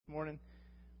morning.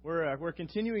 We're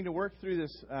continuing to work through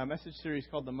this message series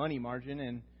called The Money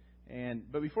Margin,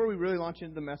 but before we really launch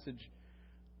into the message,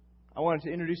 I wanted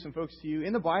to introduce some folks to you.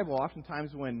 In the Bible,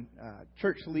 oftentimes when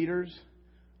church leaders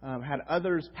had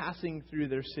others passing through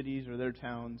their cities or their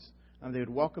towns, they would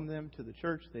welcome them to the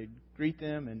church. They'd greet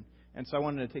them, and so I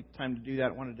wanted to take the time to do that.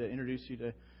 I wanted to introduce you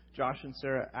to Josh and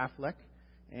Sarah Affleck,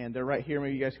 and they're right here.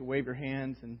 Maybe you guys could wave your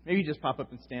hands and maybe just pop up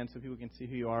and stand so people can see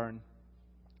who you are and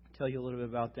tell you a little bit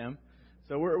about them.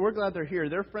 So we're glad they're here.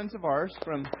 They're friends of ours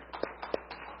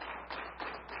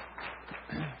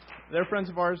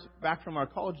back from our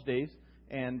college days,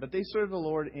 but they serve the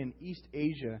Lord in East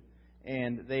Asia,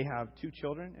 and they have 2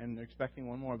 children, and they're expecting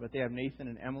one more. But they have Nathan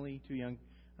and Emily, 2 young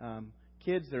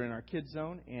kids. They're in our kids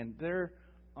zone, and they're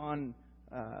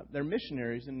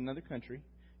missionaries in another country,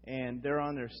 and they're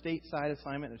on their stateside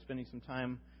assignment. They're spending some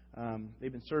time.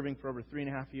 They've been serving for over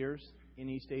 3.5 years in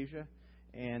East Asia.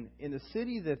 And in the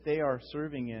city that they are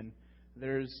serving in,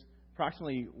 there's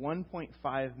approximately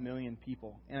 1.5 million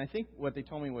people. And I think what they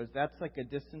told me was that's like a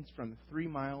distance from 3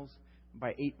 miles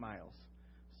by 8 miles.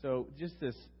 So just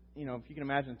this, if you can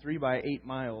imagine 3 by 8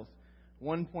 miles,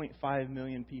 1.5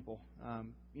 million people.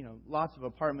 Lots of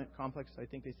apartment complexes. I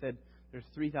think they said there's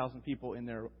 3,000 people in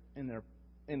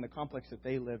the complex that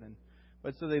they live in.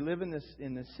 But so they live in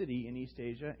this city in East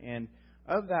Asia, and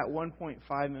of that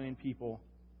 1.5 million people,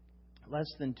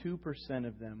 less than 2%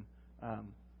 of them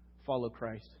follow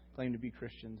Christ, claim to be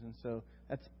Christians. And so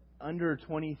that's under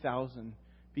 20,000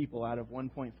 people out of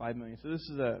 1.5 million. So this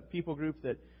is a people group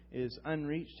that is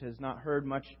unreached, has not heard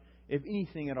much, if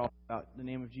anything at all, about the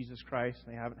name of Jesus Christ.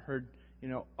 They haven't heard,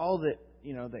 all that,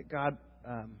 that God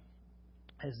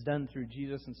has done through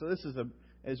Jesus. And so this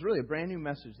is really a brand new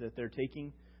message that they're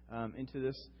taking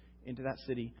into that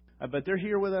city. But they're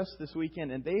here with us this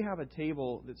weekend, and they have a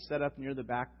table that's set up near the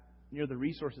back, near the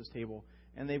resources table,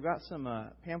 and they've got some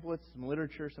pamphlets, some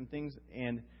literature, some things.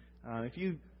 And if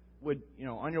you would,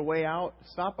 on your way out,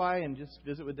 stop by and just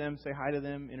visit with them, say hi to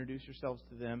them, introduce yourselves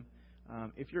to them.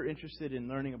 If you're interested in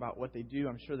learning about what they do,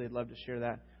 I'm sure they'd love to share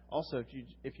that. Also,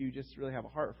 if you just really have a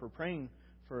heart for praying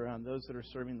for those that are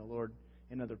serving the Lord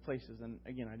in other places, then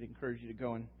again, I'd encourage you to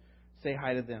go and say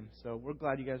hi to them. So we're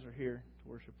glad you guys are here to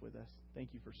worship with us.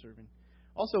 Thank you for serving.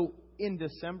 Also, in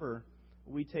December,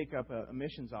 we take up a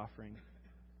missions offering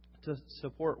to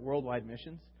support worldwide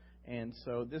missions. And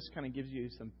so this kind of gives you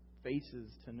some faces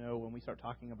to know when we start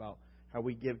talking about how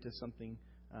we give to something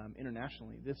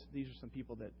internationally. These are some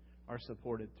people that are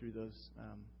supported through those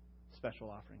special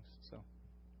offerings. So,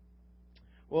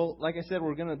 well, like I said,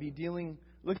 we're going to be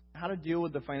looking at how to deal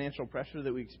with the financial pressure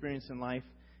that we experience in life.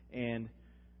 And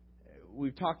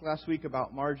we've talked last week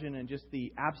about margin and just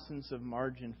the absence of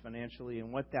margin financially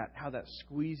and how that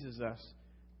squeezes us,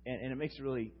 and it makes it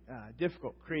really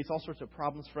difficult, creates all sorts of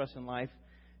problems for us in life.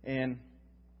 And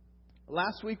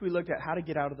last week we looked at how to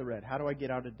get out of the red. How do I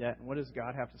get out of debt? And what does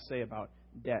God have to say about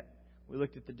debt? We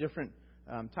looked at the different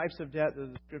types of debt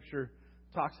that the Scripture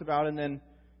talks about. And then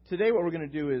today what we're going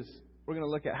to do is we're going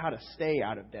to look at how to stay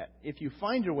out of debt. If you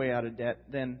find your way out of debt,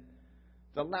 then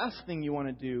the last thing you want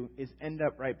to do is end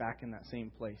up right back in that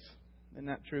same place. Isn't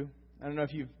that true? I don't know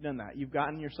if you've done that. You've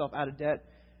gotten yourself out of debt.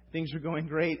 Things are going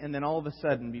great. And then all of a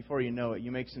sudden, before you know it,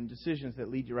 you make some decisions that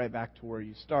lead you right back to where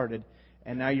you started.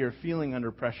 And now you're feeling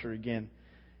under pressure again.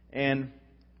 And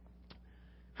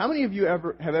how many of you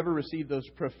have ever received those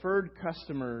preferred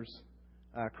customers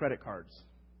credit cards?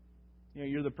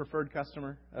 You're the preferred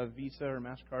customer of Visa or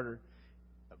MasterCard or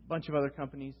a bunch of other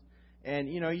companies. And,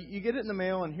 you get it in the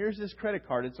mail, and here's this credit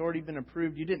card. It's already been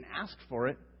approved. You didn't ask for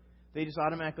it. They just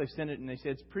automatically send it, and they say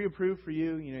it's pre-approved for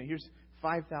you. Here's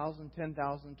 $5,000,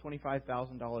 $10,000,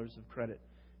 $25,000 of credit.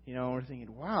 And we're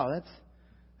thinking, wow,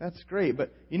 that's great.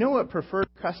 But you know what preferred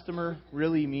customer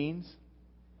really means?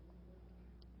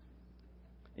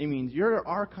 It means you're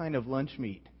our kind of lunch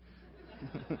meat.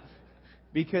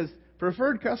 Because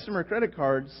preferred customer credit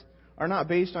cards are not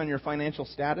based on your financial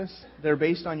status. They're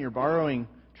based on your borrowing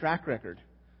track record.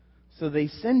 So they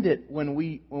send it when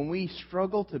we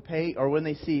struggle to pay, or when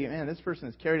they see, man, this person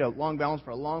has carried a long balance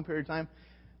for a long period of time.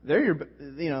 They're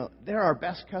our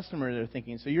best customer, they're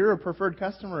thinking. So you're a preferred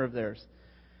customer of theirs.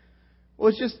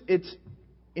 Well,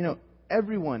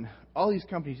 everyone, all these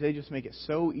companies, they just make it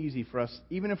so easy for us,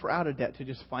 even if we're out of debt, to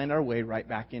just find our way right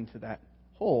back into that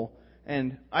hole.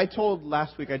 And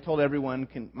last week, I told everyone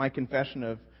my confession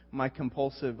of my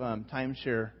compulsive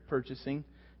timeshare purchasing.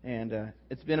 And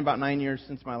it's been about 9 years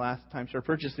since my last timeshare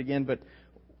purchase again. But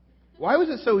why was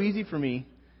it so easy for me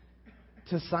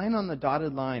to sign on the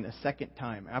dotted line a second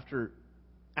time after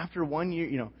 1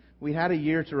 year? we had a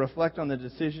year to reflect on the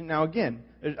decision. Now, again,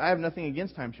 I have nothing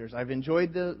against timeshares. I've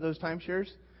enjoyed those timeshares.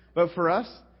 But for us,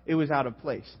 it was out of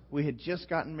place. We had just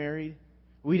gotten married.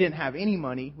 We didn't have any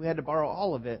money. We had to borrow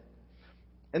all of it.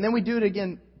 And then we do it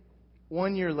again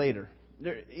 1 year later.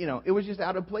 It was just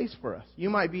out of place for us. You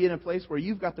might be in a place where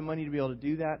you've got the money to be able to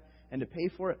do that and to pay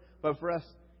for it. But for us,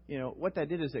 what that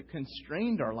did is it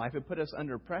constrained our life. It put us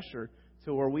under pressure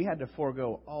to where we had to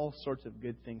forego all sorts of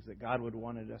good things that God would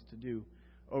wanted us to do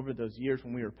over those years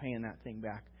when we were paying that thing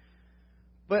back.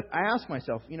 But I asked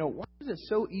myself, why is it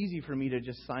so easy for me to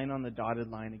just sign on the dotted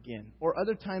line again? Or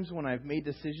other times when I've made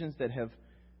decisions that have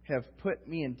put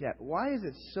me in debt, why is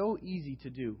it so easy to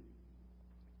do?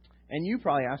 And you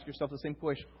probably ask yourself the same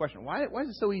question. Why is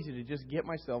it so easy to just get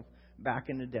myself back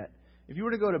into debt? If you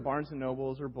were to go to Barnes &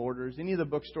 Nobles or Borders, any of the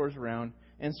bookstores around,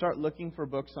 and start looking for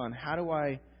books on how do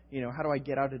I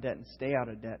get out of debt and stay out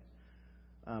of debt,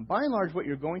 by and large, what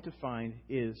you're going to find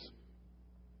is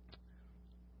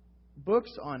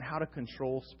books on how to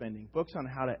control spending, books on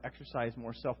how to exercise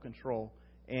more self-control,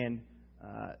 and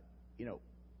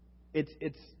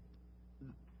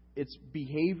it's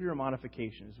behavior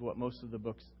modification is what most of the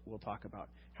books will talk about.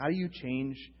 How do you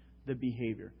change the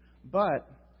behavior? But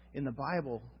in the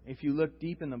Bible, if you look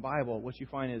deep in the Bible, what you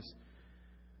find is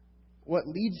what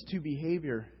leads to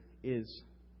behavior is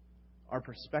our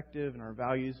perspective and our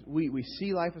values. We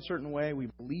see life a certain way. We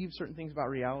believe certain things about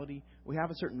reality. We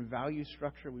have a certain value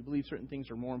structure. We believe certain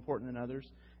things are more important than others.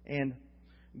 And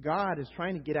God is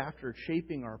trying to get after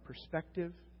shaping our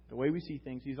perspective, the way we see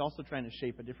things. He's also trying to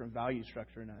shape a different value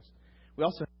structure in us. We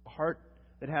also have a heart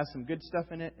that has some good stuff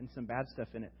in it and some bad stuff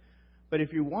in it. But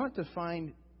if you want to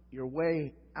find your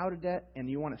way out of debt and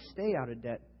you want to stay out of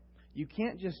debt, you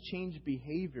can't just change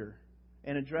behavior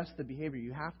and address the behavior.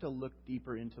 You have to look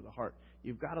deeper into the heart.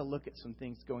 You've got to look at some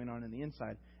things going on in the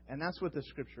inside. And that's what the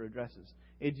Scripture addresses.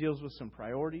 It deals with some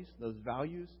priorities, those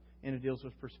values, and it deals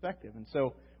with perspective. And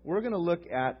so we're going to look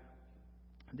at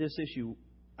this issue.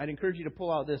 I'd encourage you to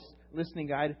pull out this listening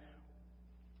guide.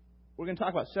 We're going to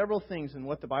talk about several things in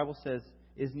what the Bible says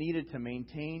is needed to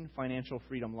maintain financial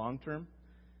freedom long term.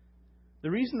 The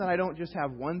reason that I don't just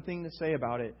have one thing to say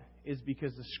about it is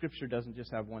because the Scripture doesn't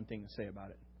just have one thing to say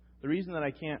about it. The reason that I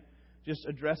can't just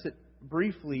address it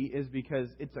briefly is because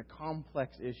it's a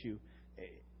complex issue.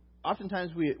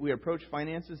 Oftentimes we approach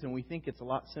finances and we think it's a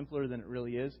lot simpler than it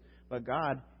really is. But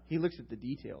God, He looks at the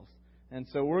details. And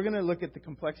so we're going to look at the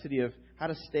complexity of how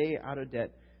to stay out of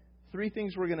debt. 3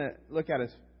 things we're going to look at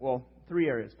is, 3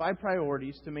 areas. 5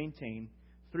 priorities to maintain,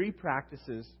 3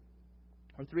 practices,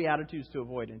 or 3 attitudes to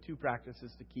avoid, and 2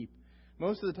 practices to keep.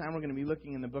 Most of the time we're going to be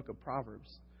looking in the book of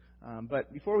Proverbs.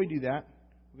 But before we do that,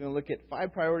 we're going to look at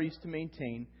 5 priorities to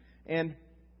maintain. And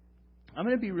I'm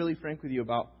going to be really frank with you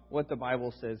about what the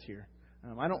Bible says here.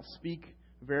 I don't speak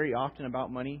very often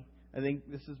about money. I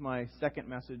think this is my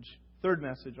third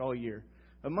message all year.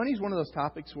 But money is one of those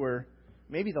topics where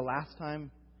maybe the last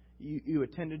time you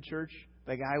attended church,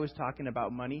 the guy was talking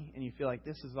about money, and you feel like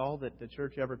this is all that the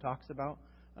church ever talks about.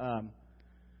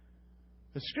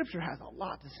 The Scripture has a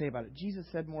lot to say about it. Jesus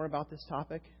said more about this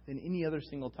topic than any other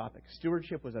single topic.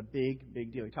 Stewardship was a big,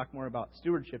 big deal. He talked more about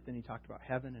stewardship than he talked about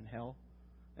heaven and hell.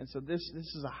 And so this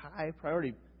is a high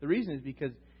priority. The reason is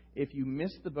because if you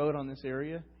miss the boat on this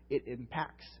area, it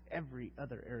impacts every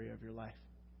other area of your life.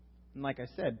 And like I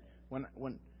said, when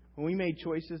we made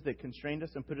choices that constrained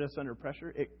us and put us under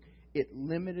pressure, it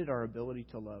limited our ability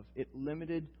to love. It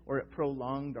limited or it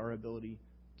prolonged our ability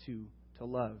to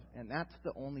love. And that's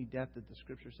the only debt that the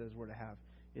Scripture says we're to have,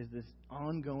 is this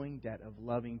ongoing debt of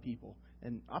loving people.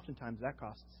 And oftentimes that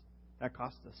costs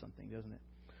us something, doesn't it?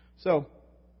 So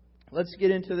let's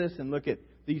get into this and look at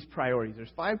these priorities.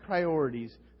 There's 5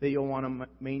 priorities that you'll want to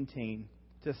maintain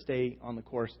to stay on the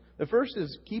course. The first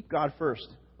is keep God first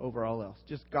over all else.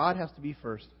 Just God has to be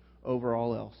first over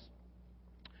all else.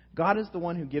 God is the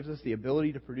one who gives us the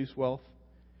ability to produce wealth.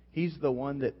 He's the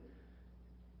one that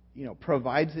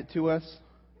provides it to us.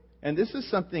 And this is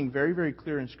something very, very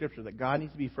clear in Scripture, that God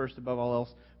needs to be first above all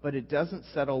else, but it doesn't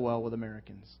settle well with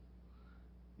Americans.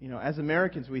 As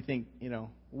Americans, we think,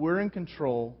 we're in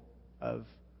control of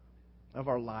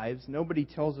our lives. Nobody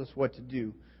tells us what to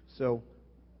do. So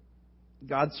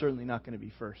God's certainly not going to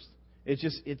be first.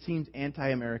 It seems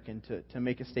anti-American to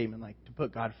make a statement like to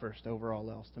put God first over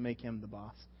all else, to make Him the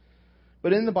boss.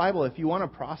 But in the Bible, if you want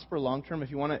to prosper long term, if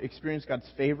you want to experience God's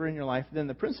favor in your life, then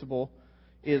the principle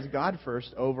is God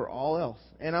first over all else.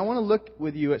 And I want to look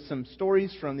with you at some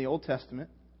stories from the Old Testament.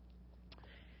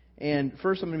 And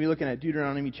first I'm going to be looking at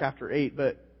Deuteronomy chapter 8.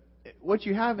 But what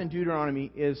you have in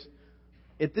Deuteronomy is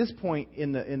at this point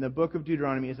in the book of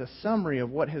Deuteronomy is a summary of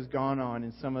what has gone on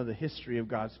in some of the history of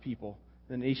God's people,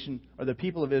 the nation or the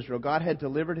people of Israel. God had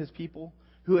delivered His people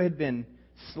who had been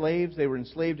slaves. They were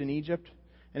enslaved in Egypt.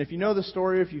 And if you know the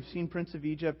story, if you've seen Prince of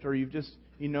Egypt, or you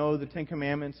know the Ten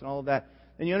Commandments and all of that,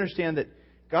 then you understand that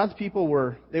God's people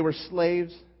were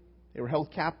slaves. They were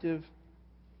held captive.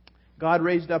 God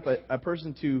raised up a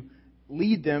person to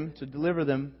lead them, to deliver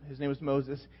them. His name was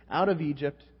Moses, out of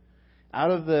Egypt,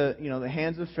 out of the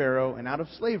hands of Pharaoh, and out of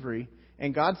slavery.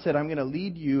 And God said, "I'm going to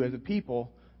lead you as a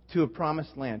people to a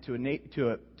promised land,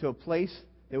 to a place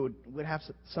that would have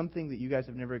something that you guys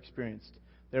have never experienced.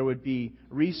 There would be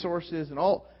resources and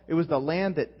all. It was the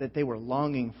land that they were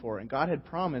longing for. And God had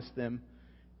promised them,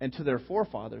 and to their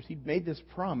forefathers, He'd made this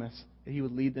promise that He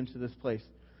would lead them to this place.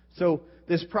 So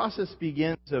this process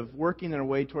begins of working their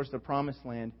way towards the promised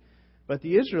land. But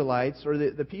the Israelites, or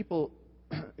the people,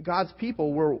 God's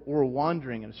people, were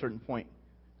wandering at a certain point.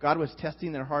 God was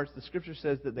testing their hearts. The Scripture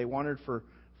says that they wandered for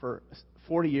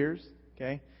 40 years.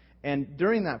 Okay? And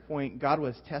during that point, God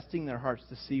was testing their hearts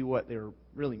to see what they were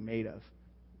really made of,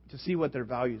 to see what their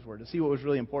values were, to see what was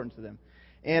really important to them.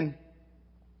 And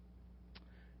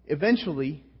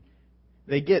eventually,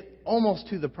 they get almost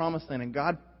to the promised land, and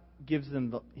God gives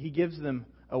them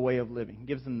a way of living. He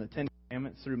gives them the Ten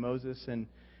Commandments through Moses. And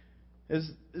this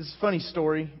is a funny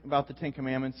story about the Ten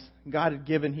Commandments.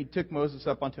 He took Moses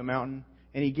up onto a mountain,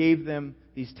 and He gave them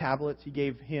these tablets. He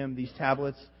gave him these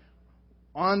tablets.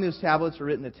 On those tablets were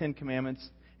written the Ten Commandments.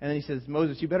 And then He says,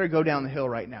 "Moses, you better go down the hill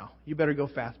right now. You better go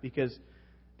fast, because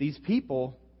these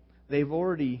people, they've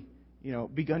already,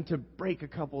 begun to break a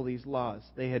couple of these laws.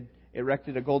 They had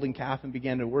erected a golden calf and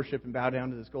began to worship and bow down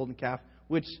to this golden calf,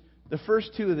 which the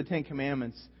first two of the Ten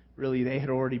Commandments, really, they had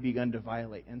already begun to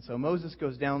violate. And so Moses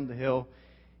goes down the hill.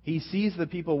 He sees the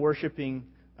people worshiping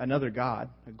another god,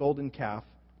 a golden calf,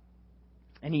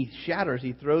 and he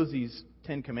throws these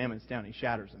Ten Commandments down. He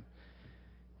shatters them.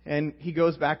 And he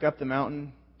goes back up the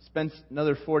mountain, spends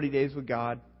another 40 days with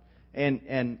God,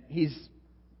 and he's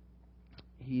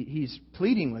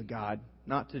pleading with God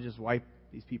not to just wipe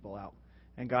these people out.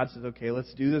 And God says, "Okay,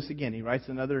 let's do this again." He writes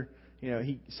another,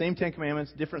 same Ten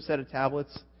Commandments, different set of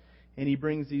tablets, and He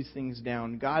brings these things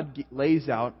down. God lays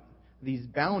out these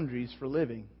boundaries for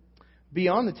living.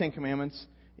 Beyond the Ten Commandments,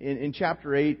 in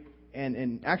chapter 8,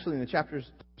 and actually in the chapters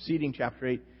preceding chapter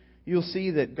 8, you'll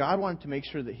see that God wanted to make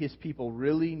sure that His people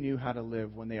really knew how to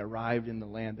live when they arrived in the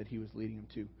land that He was leading them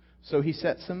to. So He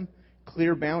set some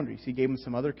clear boundaries. He gave them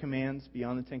some other commands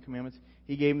beyond the Ten Commandments.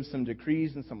 He gave them some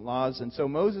decrees and some laws. And so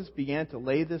Moses began to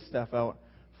lay this stuff out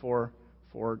for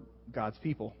God's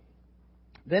people.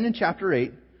 Then in chapter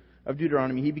 8 of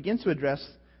Deuteronomy, he begins to address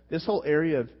this whole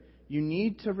area of you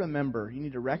need to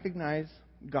recognize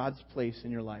God's place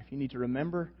in your life. You need to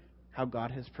remember how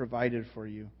God has provided for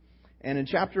you. And in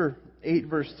chapter 8,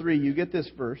 verse 3, you get this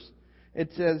verse. It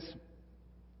says,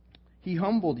 He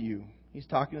humbled you. He's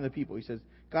talking to the people. He says,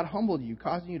 God humbled you,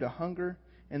 causing you to hunger,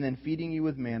 and then feeding you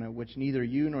with manna, which neither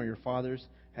you nor your fathers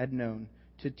had known,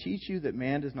 to teach you that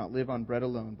man does not live on bread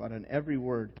alone, but on every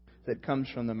word that comes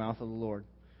from the mouth of the Lord.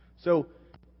 So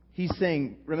He's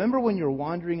saying, remember when you were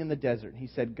wandering in the desert? He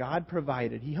said God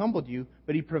provided. He humbled you,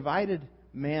 but He provided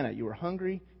manna. You were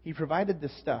hungry. He provided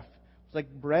this stuff. It's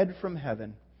like bread from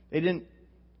heaven.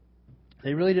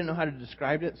 They really didn't know how to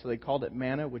describe it, so they called it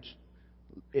manna, which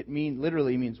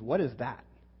literally means, what is that?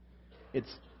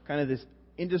 It's kind of this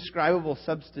indescribable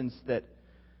substance that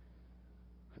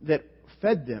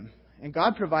fed them. And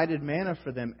God provided manna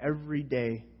for them every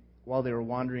day while they were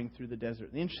wandering through the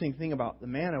desert. The interesting thing about the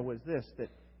manna was this, that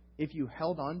if you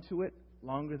held on to it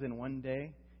longer than one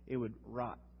day, it would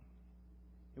rot.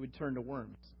 It would turn to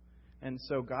worms. And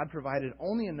so God provided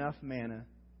only enough manna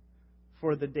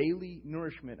for the daily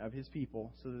nourishment of His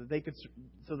people so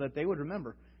that they would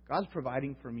remember, God's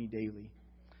providing for me daily.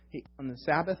 On the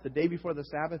Sabbath, the day before the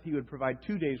Sabbath, He would provide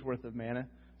 2 days' worth of manna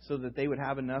so that they would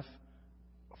have enough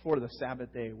for the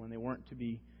Sabbath day when they weren't to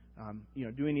be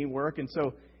doing any work. And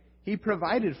so He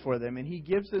provided for them, and He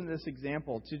gives them this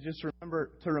example to just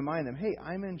remind them, hey,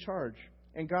 I'm in charge.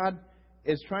 And God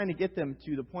is trying to get them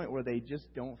to the point where they just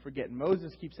don't forget. And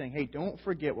Moses keeps saying, hey, don't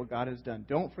forget what God has done.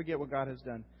 Don't forget what God has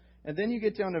done. And then you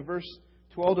get down to verse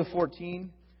 12 to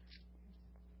 14,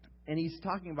 and he's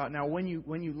talking about now when you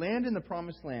land in the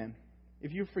promised land,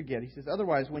 if you forget, he says,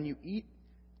 otherwise, when you eat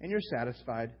and you're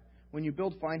satisfied, when you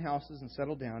build fine houses and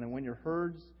settle down, and when your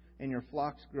herds and your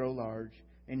flocks grow large,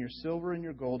 and your silver and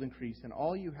your gold increase, and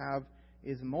all you have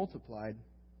is multiplied,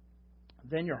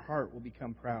 then your heart will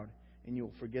become proud, and you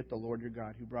will forget the Lord your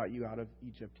God who brought you out of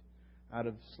Egypt, out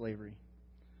of slavery.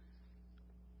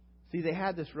 See, they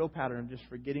had this real pattern of just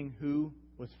forgetting who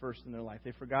was first in their life.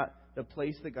 They forgot the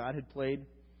place that God had played,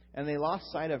 and they lost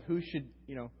sight of who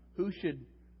should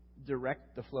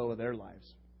direct the flow of their lives.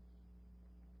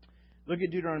 Look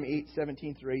at Deuteronomy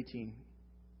 8:17 through 18.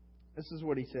 This is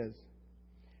what he says.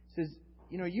 He says,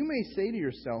 you may say to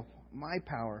yourself, my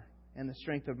power and the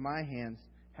strength of my hands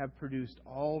have produced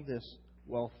all this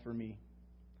wealth for me.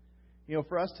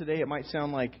 For us today, it might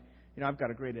sound like, I've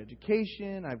got a great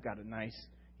education, I've got a nice,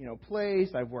 place,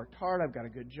 I've worked hard, I've got a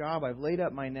good job, I've laid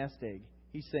up my nest egg.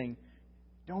 He's saying,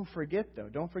 don't forget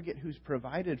who's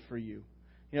provided for you.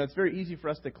 It's very easy for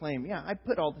us to claim, I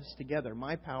put all this together.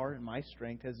 My power and my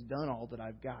strength has done all that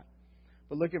I've got.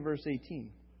 But look at verse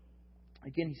 18.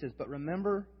 Again, he says, but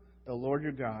remember the Lord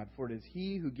your God, for it is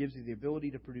He who gives you the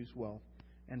ability to produce wealth,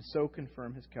 and so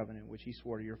confirm His covenant, which He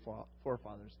swore to your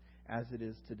forefathers, as it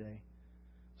is today.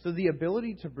 So the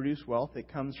ability to produce wealth,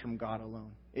 it comes from God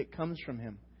alone. It comes from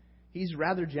Him. He's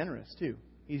rather generous, too.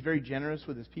 He's very generous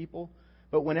with His people.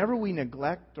 But whenever we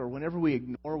neglect or whenever we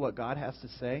ignore what God has to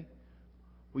say,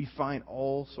 we find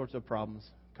all sorts of problems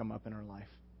come up in our life.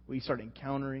 We start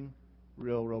encountering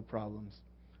real problems.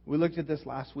 We looked at this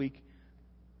last week.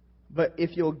 But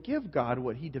if you'll give God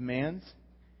what He demands,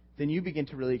 then you begin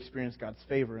to really experience God's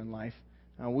favor in life.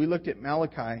 We looked at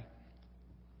Malachi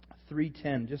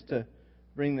 3:10, just to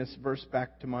bring this verse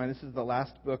back to mind. This is the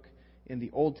last book in the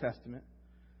Old Testament.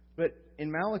 But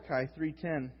in Malachi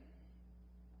 3:10,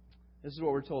 this is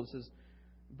what we're told. It says,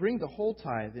 bring the whole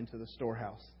tithe into the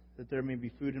storehouse, that there may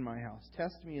be food in my house.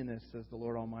 Test me in this, says the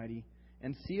Lord Almighty,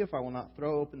 and see if I will not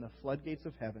throw open the floodgates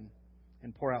of heaven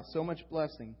and pour out so much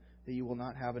blessing that you will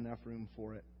not have enough room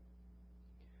for it.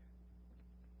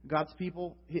 God's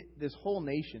people, this whole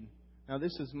nation. Now,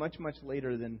 this is much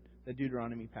later than the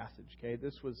Deuteronomy passage. Okay,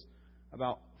 this was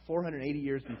about 480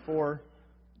 years before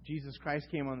Jesus Christ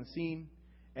came on the scene,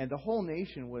 and the whole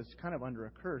nation was kind of under a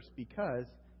curse because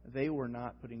they were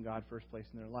not putting God first place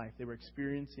in their life. They were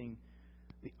experiencing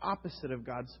the opposite of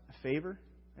God's favor,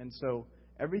 and so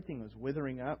everything was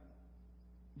withering up.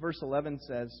 Verse 11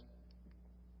 says,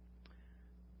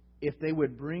 if they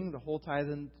would bring the whole tithe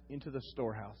into the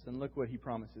storehouse, then look what He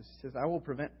promises. He says, I will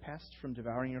prevent pests from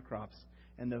devouring your crops,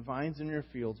 and the vines in your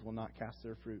fields will not cast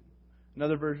their fruit.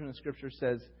 Another version of Scripture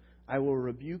says, I will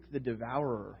rebuke the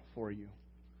devourer for you.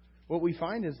 What we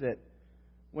find is that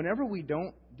whenever we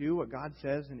don't do what God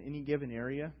says in any given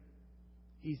area,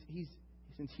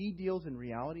 since He deals in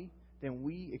reality, then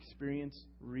we experience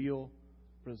real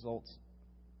results.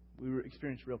 We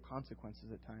experience real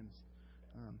consequences at times.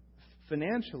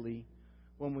 Financially,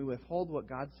 when we withhold what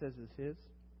God says is His,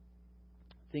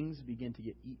 things begin to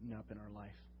get eaten up in our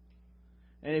life.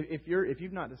 And if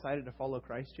you've not decided to follow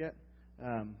Christ yet,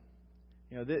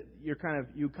 you kind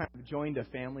of joined a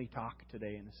family talk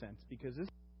today in a sense, because this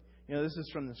is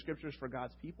from the Scriptures for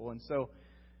God's people. And so,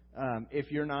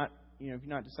 if you're not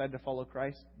decided to follow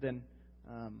Christ, then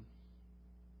I'm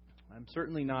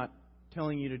certainly not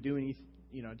telling you to do anything,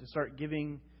 to start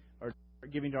giving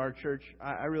to our church.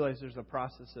 I realize there's a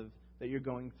process that you're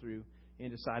going through in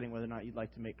deciding whether or not you'd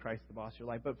like to make Christ the boss of your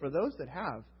life. But for those that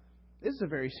have, this is a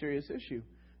very serious issue.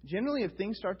 Generally, if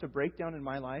things start to break down in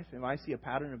my life, if I see a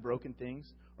pattern of broken things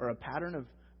or a pattern of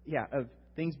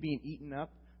things being eaten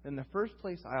up, then the first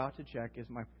place I ought to check is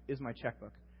my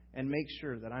checkbook and make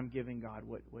sure that I'm giving God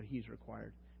what He's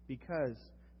required, because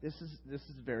this is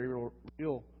a very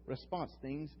real response.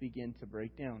 Things begin to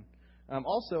break down.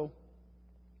 Also,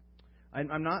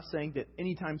 I'm not saying that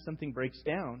anytime something breaks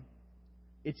down,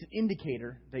 it's an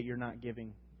indicator that you're not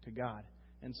giving to God.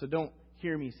 And so don't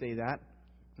hear me say that.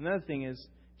 Another thing is,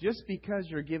 just because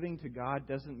you're giving to God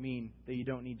doesn't mean that you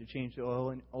don't need to change the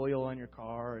oil on your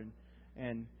car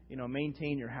and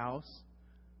maintain your house.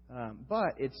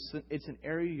 But it's an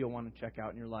area you'll want to check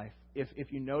out in your life.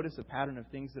 If you notice a pattern of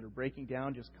things that are breaking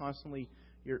down, just constantly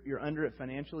you're under it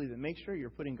financially, then make sure you're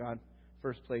putting God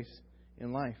first place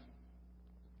in life.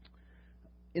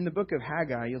 In the book of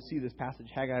Haggai, you'll see this passage,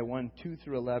 Haggai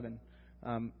 1:2-11.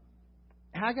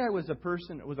 Haggai was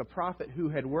a prophet who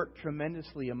had worked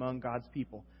tremendously among God's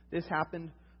people. This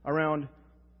happened around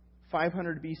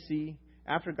 500 BC,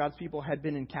 after God's people had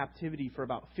been in captivity for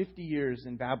about 50 years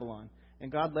in Babylon.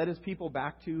 And God led His people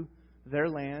back to their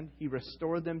land. He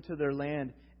restored them to their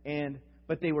land,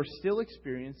 but they were still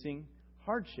experiencing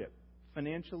hardship.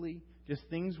 Financially, just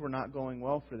things were not going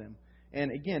well for them. And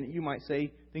again, you might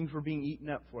say things were being eaten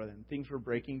up for them. Things were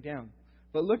breaking down.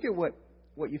 But look at what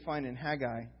you find in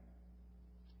Haggai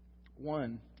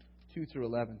 1:2-11.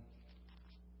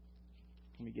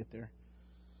 Let me get there.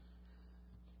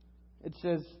 It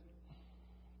says,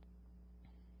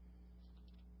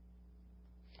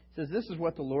 this is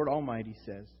what the Lord Almighty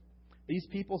says. These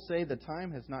people say the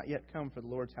time has not yet come for the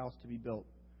Lord's house to be built.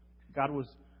 God's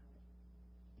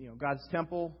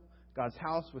temple, God's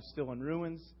house was still in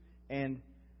ruins, and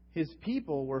His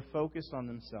people were focused on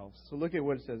themselves. So look at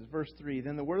what it says. Verse 3,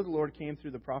 Then the word of the Lord came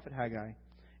through the prophet Haggai.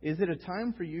 Is it a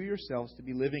time for you yourselves to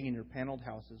be living in your paneled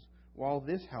houses, while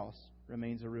this house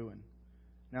remains a ruin?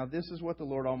 Now this is what the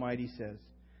Lord Almighty says.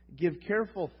 Give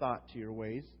careful thought to your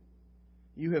ways.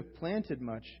 You have planted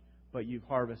much, but you've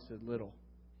harvested little.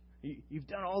 You've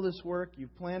done all this work,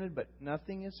 you've planted, but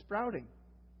nothing is sprouting.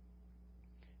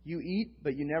 You eat,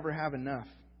 but you never have enough.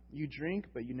 You drink,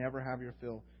 but you never have your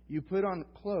fill. You put on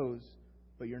clothes,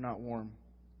 but you're not warm.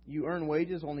 You earn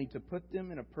wages only to put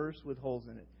them in a purse with holes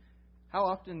in it. How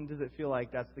often does it feel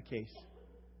like that's the case?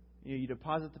 You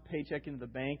deposit the paycheck into the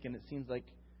bank, and it seems like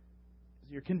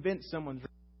you're convinced someone's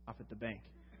off at the bank.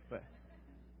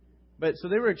 But so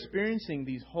they were experiencing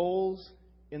these holes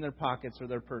in their pockets or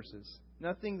their purses.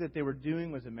 Nothing that they were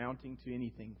doing was amounting to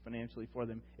anything financially for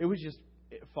them. It was just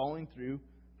falling through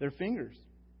their fingers.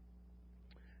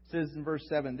 It says in verse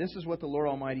 7, This is what the Lord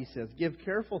Almighty says. Give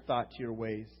careful thought to your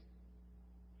ways.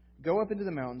 Go up into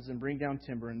the mountains and bring down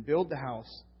timber and build the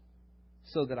house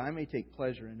so that I may take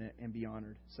pleasure in it and be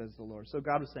honored, says the Lord. So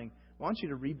God was saying, I want you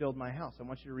to rebuild my house. I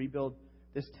want you to rebuild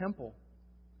this temple.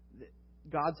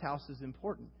 God's house is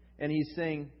important. And He's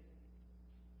saying,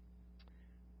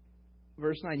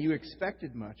 verse 9, You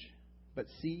expected much, but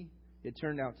see, it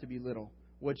turned out to be little.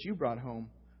 What you brought home,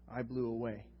 I blew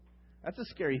away. That's a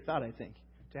scary thought, I think,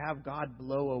 to have God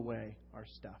blow away our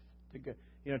stuff.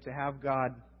 To have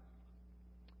God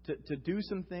to do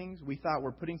some things. We thought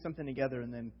we're putting something together,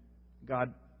 and then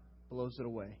God blows it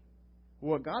away.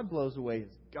 What God blows away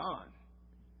is gone.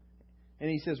 And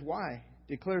He says, Why?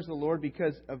 Declares the Lord,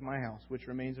 because of my house, which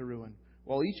remains a ruin,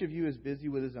 while each of you is busy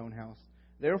with his own house.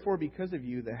 Therefore, because of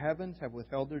you, the heavens have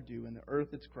withheld their dew, and the earth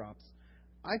its crops.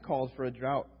 I called for a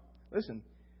drought. Listen,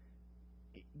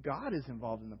 God is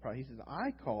involved in the process. He says,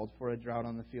 I called for a drought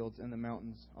on the fields and the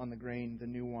mountains, on the grain, the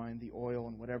new wine, the oil,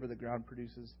 and whatever the ground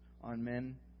produces, on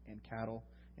men and cattle,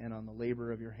 and on the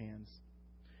labor of your hands.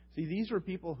 See, these were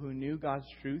people who knew God's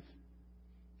truth,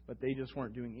 but they just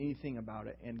weren't doing anything about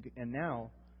it. And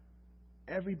now,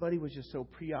 everybody was just so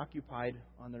preoccupied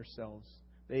on themselves.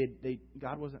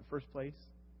 God wasn't first place.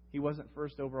 He wasn't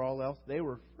first over all else. They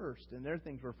were first, and their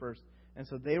things were first. And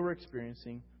so they were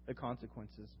experiencing the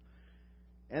consequences.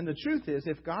 And the truth is,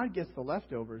 if God gets the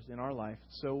leftovers in our life,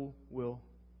 so will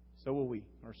we,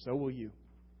 or so will you.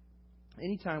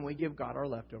 Anytime we give God our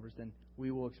leftovers, then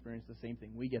we will experience the same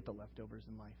thing. We get the leftovers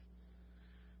in life.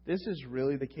 This is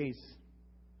really the case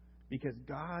because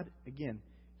God, again,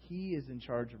 He is in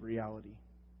charge of reality.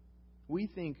 We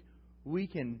think we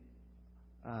can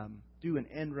do an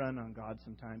end run on God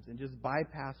sometimes and just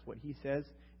bypass what He says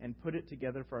and put it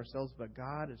together for ourselves, but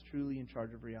God is truly in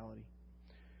charge of reality.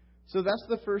 So that's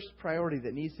the first priority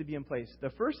that needs to be in place. The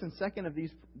first and second of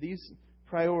these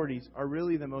priorities are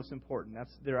really the most important.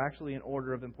 They're actually in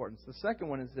order of importance. The second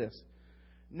one is this.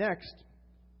 Next,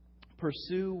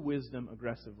 pursue wisdom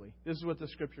aggressively. This is what the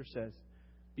Scripture says.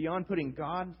 Beyond putting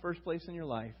God first place in your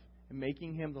life and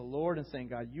making Him the Lord and saying,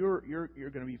 God, you're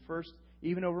going to be first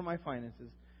even over my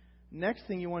finances. Next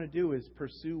thing you want to do is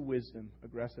pursue wisdom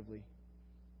aggressively.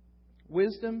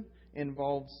 Wisdom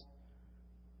involves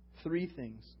three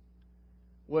things.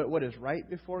 What is right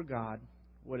before God,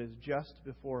 what is just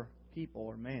before people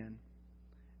or man,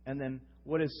 and then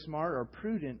what is smart or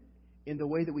prudent in the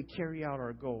way that we carry out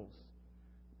our goals.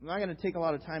 I'm not going to take a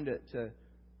lot of time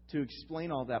to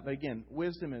explain all that, but again,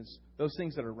 wisdom is those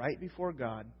things that are right before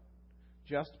God,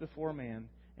 just before man,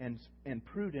 and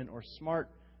prudent or smart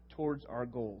towards our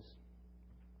goals.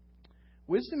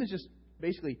 Wisdom is just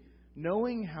basically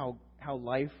knowing how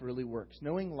life really works,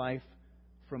 knowing life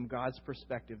from God's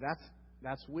perspective.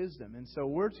 That's wisdom. And so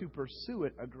we're to pursue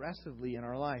it aggressively in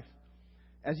our life.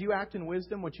 As you act in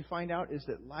wisdom, what you find out is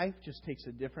that life just takes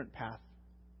a different path.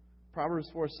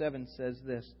 Proverbs 4:7 says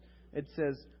this. It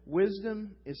says,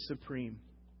 wisdom is supreme.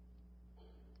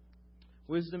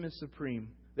 Wisdom is supreme.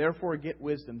 Therefore, get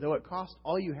wisdom. Though it cost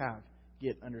all you have,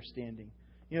 get understanding.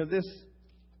 This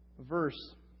verse,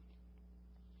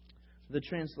 the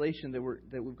translation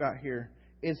that we've got here,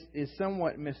 is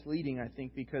somewhat misleading, I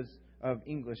think, because of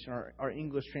English, our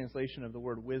English translation of the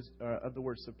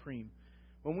word supreme.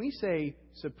 When we say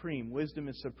supreme, wisdom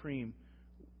is supreme,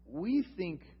 we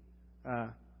think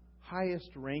highest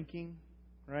ranking,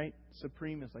 right?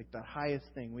 Supreme is like the highest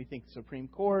thing. We think Supreme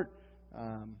Court,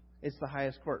 it's the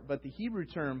highest court. But the Hebrew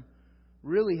term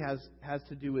really has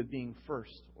to do with being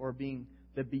first or being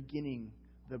the beginning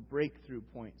the breakthrough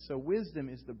point. So wisdom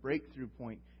is the breakthrough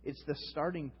point. It's the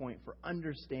starting point for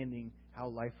understanding how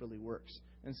life really works.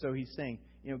 And so he's saying,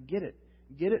 get it.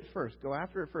 Get it first. Go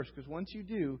after it first. Because once you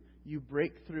do, you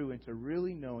break through into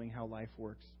really knowing how life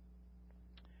works.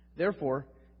 Therefore,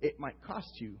 it might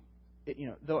cost you.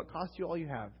 Though it costs you all you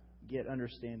have, get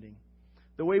understanding.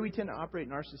 The way we tend to operate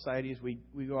in our society is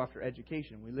we go after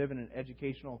education. We live in an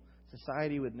educational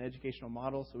society with an educational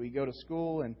model. So we go to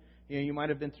school, and you might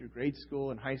have been through grade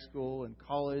school and high school and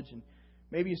college, and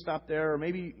maybe you stopped there, or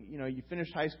maybe you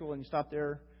finished high school and you stopped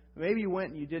there. Maybe you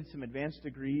went and you did some advanced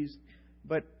degrees.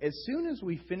 But as soon as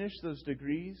we finish those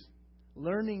degrees,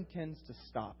 learning tends to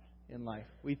stop in life.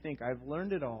 We think, I've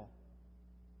learned it all.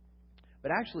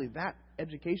 But actually, that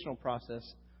educational process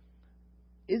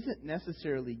isn't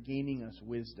necessarily gaining us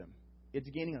wisdom. It's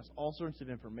gaining us all sorts of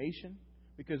information.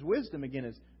 Because wisdom, again,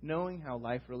 is knowing how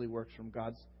life really works from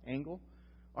God's angle.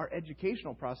 Our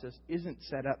educational process isn't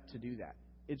set up to do that.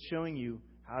 It's showing you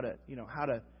how to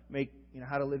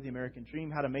live the American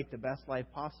dream, how to make the best life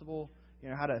possible,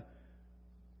 how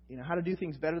to do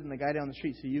things better than the guy down the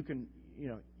street, so you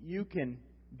can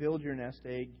build your nest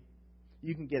egg,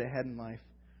 you can get ahead in life.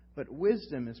 But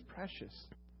wisdom is precious,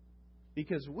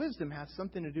 because wisdom has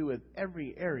something to do with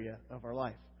every area of our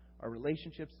life. Our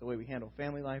relationships, the way we handle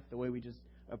family life, the way we just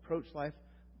approach life.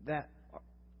 That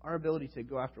our ability to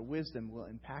go after wisdom will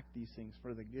impact these things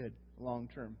for the good long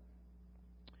term.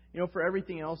 For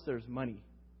everything else, there's money.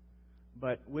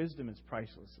 But wisdom is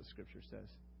priceless, the Scripture says.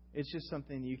 It's just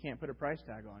something you can't put a price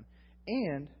tag on.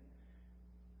 And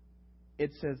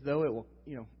it says, though it will,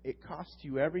 it costs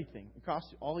you everything. It costs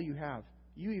you all you have.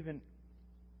 You even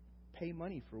pay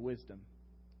money for wisdom.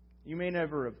 You may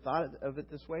never have thought of it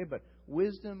this way, but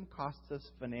wisdom costs us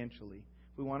financially.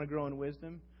 If we want to grow in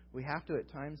wisdom, we have to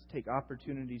at times take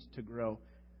opportunities to grow.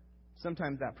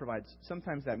 Sometimes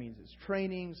that means it's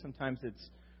training, sometimes it's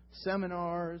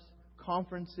seminars,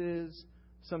 conferences,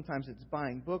 sometimes it's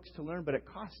buying books to learn, but it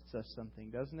costs us something,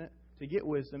 doesn't it? To get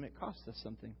wisdom, it costs us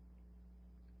something.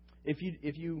 If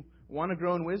you want to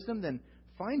grow in wisdom, then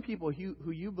find people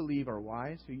who you believe are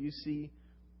wise, who you see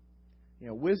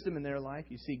wisdom in their life.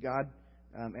 You see God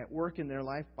at work in their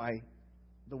life by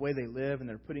the way they live, and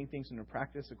they're putting things into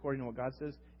practice according to what God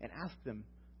says, and ask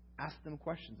them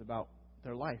questions about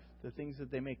their life, the things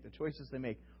that they make, the choices they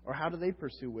make, or how do they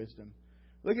pursue wisdom.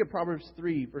 Look at Proverbs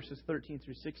 3, verses 13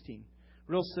 through 16.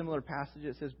 Real similar passage.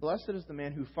 It says, "Blessed is the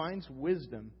man who finds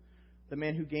wisdom, the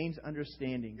man who gains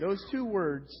understanding." Those two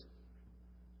words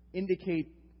indicate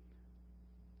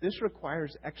this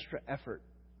requires extra effort.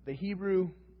 The Hebrew,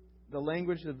 the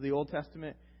language of the Old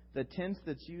Testament, the tense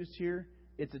that's used here,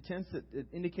 it's a tense that it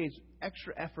indicates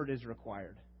extra effort is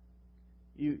required.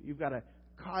 You've got to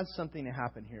cause something to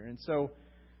happen here. And so,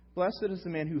 blessed is the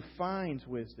man who finds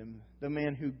wisdom, the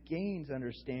man who gains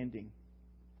understanding.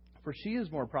 For she is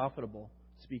more profitable,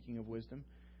 speaking of wisdom,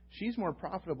 she's more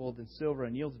profitable than silver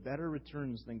and yields better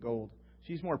returns than gold.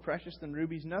 She's more precious than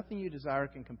rubies. Nothing you desire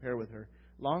can compare with her.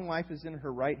 Long life is in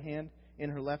her right hand.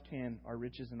 In her left hand are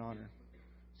riches and honor.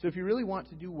 So if you really want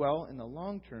to do well in the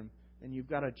long term, then you've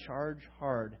got to charge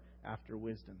hard after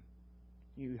wisdom.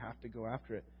 You have to go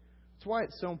after it. That's why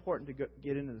it's so important to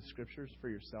get into the Scriptures for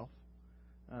yourself.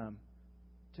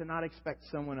 To not expect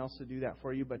someone else to do that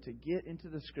for you, but to get into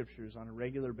the Scriptures on a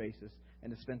regular basis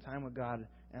and to spend time with God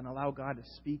and allow God to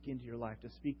speak into your life, to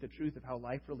speak the truth of how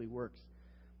life really works.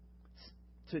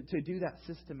 To do that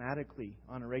systematically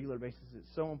on a regular basis is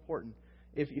so important.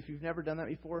 If you've never done that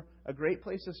before, a great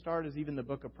place to start is even the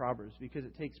book of Proverbs, because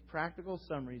it takes practical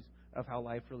summaries of how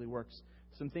life really works.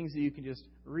 Some things that you can just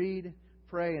read,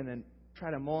 pray, and then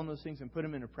try to mull on those things and put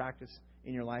them into practice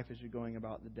in your life as you're going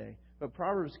about the day. But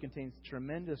Proverbs contains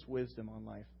tremendous wisdom on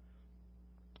life.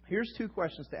 Here's two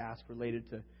questions to ask related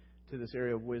to this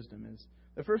area of wisdom.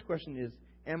 The first question is,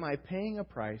 am I paying a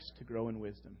price to grow in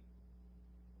wisdom?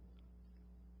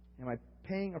 Am I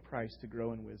paying a price to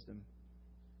grow in wisdom?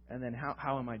 And then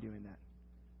how am I doing that?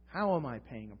 How am I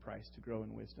paying a price to grow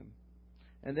in wisdom?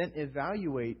 And then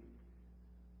evaluate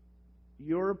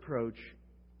your approach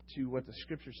to what the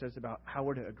Scripture says about how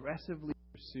we're to aggressively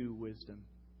pursue wisdom.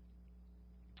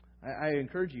 I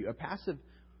encourage you, a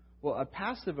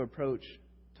passive approach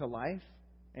to life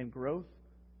and growth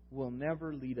will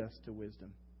never lead us to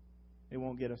wisdom. It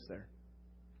won't get us there.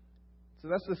 So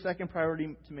that's the second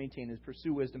priority to maintain, is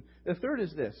pursue wisdom. The third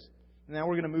is this. Now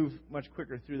we're going to move much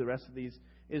quicker through the rest of these,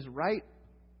 is right,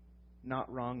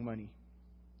 not wrong money.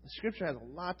 The Scripture has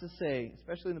a lot to say,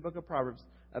 especially in the book of Proverbs,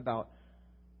 about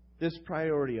this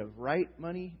priority of right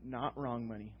money, not wrong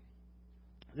money.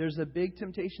 There's a big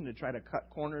temptation to try to cut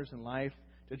corners in life,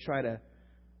 to try to,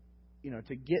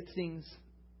 to get things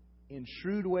in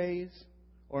shrewd ways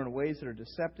or in ways that are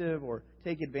deceptive or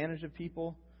take advantage of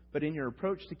people, but in your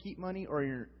approach to keep money or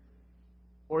in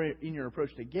your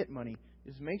approach to get money,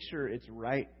 is make sure it's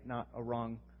right, not a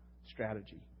wrong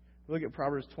strategy. Look at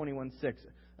Proverbs 21:6.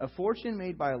 A fortune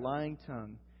made by a lying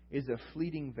tongue is a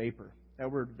fleeting vapor.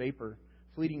 That word vapor,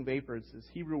 fleeting vapor, is this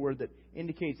Hebrew word that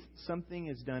indicates something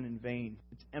is done in vain.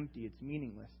 It's empty. It's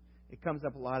meaningless. It comes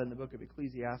up a lot in the book of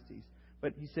Ecclesiastes.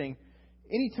 But he's saying,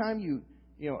 anytime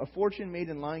a fortune made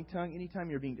in lying tongue, anytime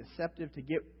you're being deceptive to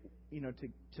get,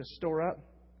 to store up,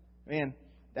 man,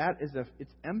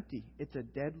 it's empty. It's a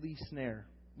deadly snare.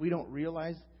 We don't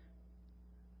realize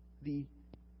the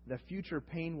future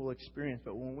pain we'll experience.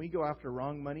 But when we go after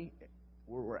wrong money,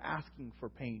 we're asking for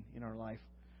pain in our life.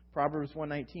 Proverbs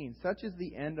 1:19, such is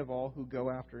the end of all who go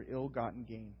after ill-gotten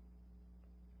gain.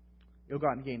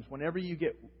 Ill-gotten gains. Whenever you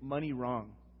get money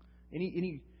wrong,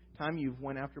 any time you've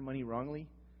went after money wrongly,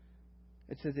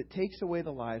 it says it takes away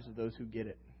the lives of those who get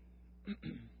it.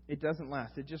 It doesn't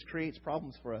last. It just creates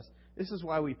problems for us. This is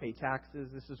why we pay taxes.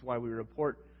 This is why we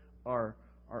report our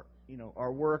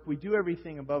work. We do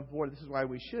everything above board. This is why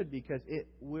we should, because it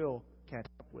will catch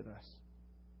up with us.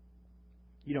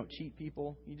 You don't cheat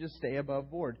people. You just stay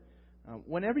above board.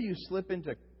 Whenever you slip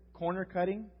into corner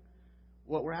cutting,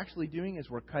 what we're actually doing is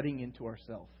we're cutting into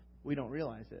ourselves. We don't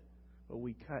realize it, but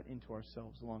we cut into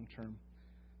ourselves long term.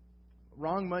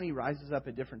 Wrong money rises up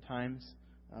at different times,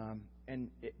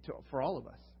 for all of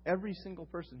us. Every single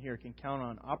person here can count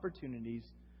on opportunities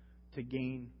to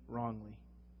gain wrongly.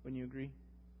 Wouldn't you agree?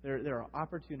 There are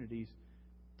opportunities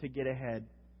to get ahead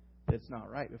that's not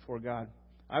right before God.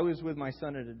 I was with my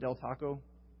son at a Del Taco,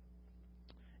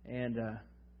 and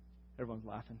everyone's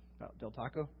laughing about Del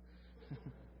Taco.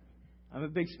 I'm a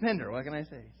big spender. What can I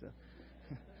say?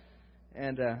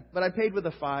 But I paid with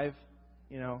a $5.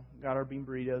 Got our bean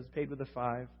burritos. Paid with a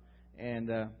 $5, and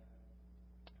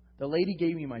the lady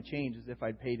gave me my change as if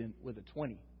I'd paid with a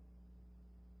 $20.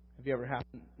 Has that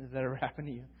ever happened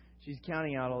to you? She's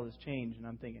counting out all this change, and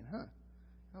I'm thinking, I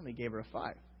only gave her a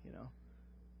 $5.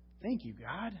 Thank you,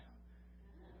 God.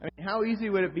 I mean, how easy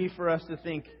would it be for us to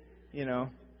think,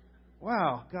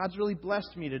 wow, God's really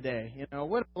blessed me today.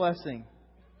 What a blessing.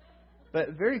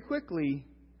 But very quickly,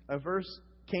 a verse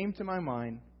came to my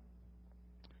mind.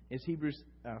 It's Hebrews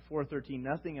 4:13.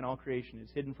 Nothing in all creation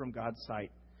is hidden from God's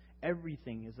sight.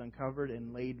 Everything is uncovered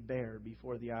and laid bare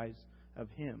before the eyes of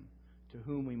Him to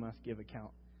whom we must give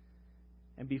account.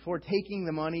 And before taking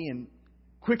the money and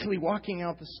quickly walking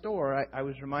out the store, I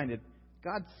was reminded,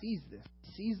 God sees this.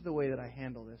 He sees the way that I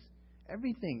handle this.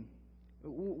 Everything,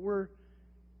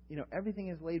 everything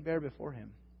is laid bare before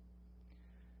Him.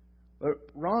 But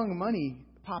wrong money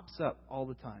pops up all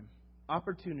the time.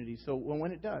 Opportunity. So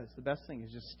when it does, the best thing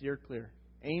is just steer clear.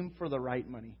 Aim for the right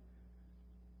money.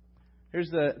 Here's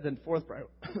the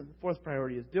fourth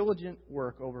priority is diligent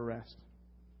work over rest.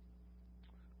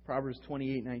 Proverbs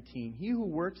 28:19. He who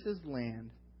works his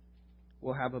land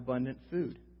will have abundant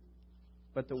food,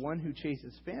 but the one who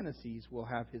chases fantasies will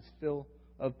have his fill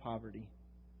of poverty.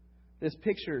 This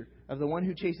picture of the one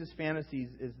who chases fantasies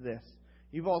is this.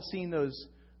 You've all seen those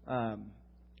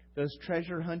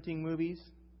treasure hunting movies,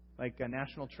 like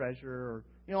National Treasure,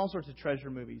 or all sorts of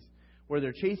treasure movies, where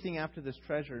they're chasing after this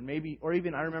treasure, and or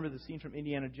even I remember the scene from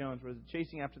Indiana Jones where they're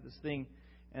chasing after this thing,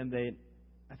 and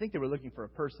I think they were looking for a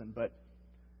person, but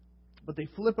they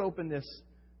flip open this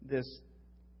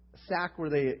sack where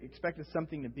they expected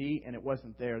something to be, and it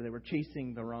wasn't there. They were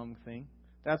chasing the wrong thing.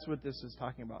 That's what this is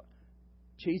talking about.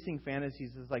 Chasing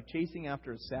fantasies is like chasing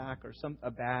after a sack or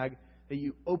a bag that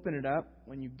you open it up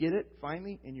when you get it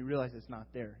finally and you realize it's not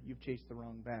there. You've chased the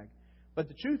wrong bag. But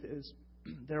the truth is,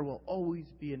 there will always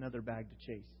be another bag to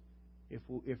chase if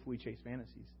we chase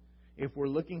fantasies. If we're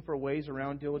looking for ways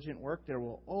around diligent work, there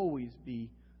will always be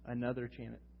another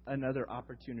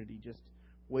opportunity just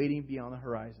waiting beyond the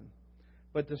horizon.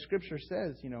 But the Scripture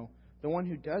says, the one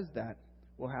who does that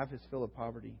will have his fill of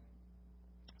poverty.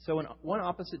 So one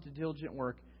opposite to diligent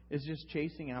work is just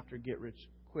chasing after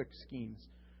get-rich-quick schemes.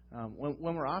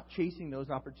 When we're off chasing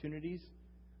those opportunities,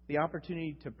 the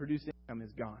opportunity to produce income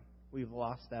is gone. We've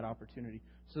lost that opportunity.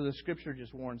 So the Scripture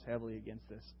just warns heavily against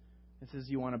this. It says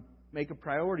you want to make a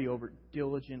priority over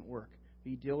diligent work.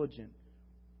 Be diligent.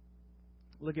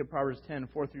 Look at Proverbs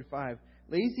 10:4-5.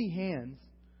 Lazy hands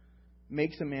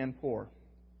makes a man poor,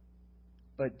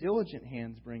 but diligent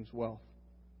hands brings wealth.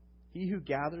 He who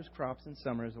gathers crops in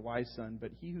summer is a wise son,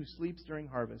 but he who sleeps during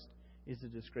harvest is a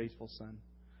disgraceful son.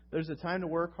 There's a time to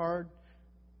work hard,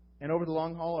 and over the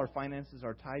long haul, our finances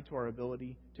are tied to our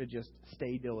ability to just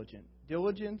stay diligent.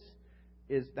 Diligence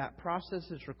is that process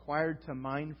is required to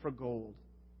mine for gold.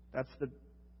 That's the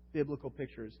biblical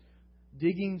pictures.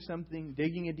 digging something,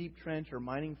 digging a deep trench or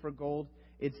mining for gold.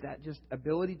 It's that just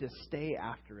ability to stay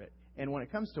after it. And when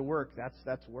it comes to work,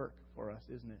 that's work for us,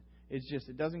 isn't it? It's just,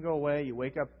 it doesn't go away. You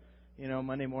wake up,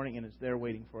 Monday morning and it's there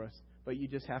waiting for us. But you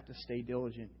just have to stay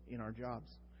diligent in our jobs.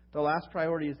 The last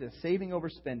priority is this: saving over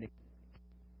spending.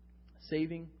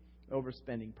 Saving over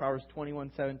spending. Proverbs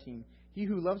 21:17. He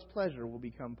who loves pleasure will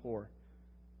become poor.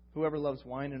 Whoever loves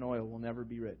wine and oil will never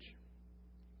be rich.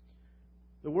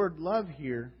 The word love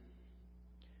here,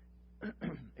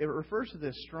 it refers to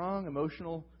this strong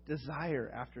emotional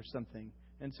desire after something.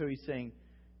 And so he's saying,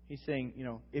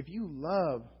 if you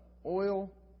love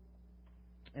oil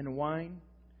and wine,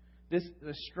 the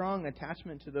strong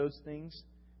attachment to those things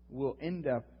will end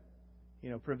up,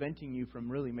 preventing you from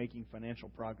really making financial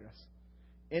progress.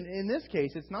 And in this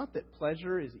case, it's not that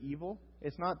pleasure is evil.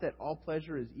 It's not that all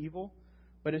pleasure is evil.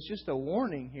 But it's just a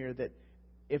warning here that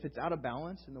if it's out of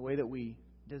balance in the way that we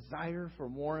desire for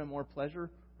more and more pleasure,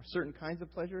 or certain kinds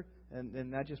of pleasure,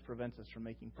 then that just prevents us from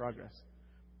making progress.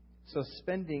 So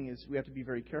we have to be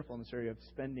very careful in this area of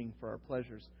spending for our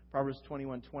pleasures. Proverbs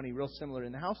 21:20, real similar.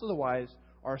 In the house of the wise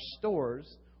are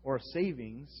stores or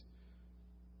savings.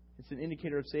 It's an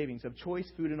indicator of savings, of choice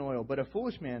food and oil. But a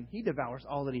foolish man, he devours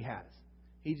all that he has.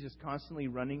 He's just constantly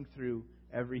running through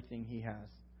everything he has.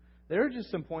 There are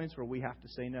just some points where we have to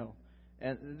say no.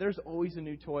 And there's always a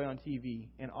new toy on TV.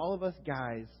 And all of us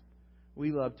guys,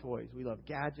 we love toys. We love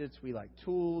gadgets. We like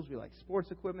tools. We like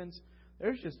sports equipment.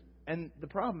 And the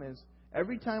problem is,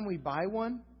 every time we buy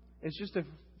one, it's just a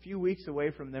few weeks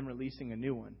away from them releasing a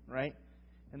new one, right?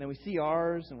 And then we see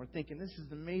ours, and we're thinking, this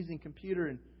is an amazing computer.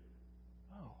 And,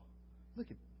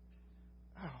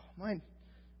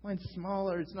 mine's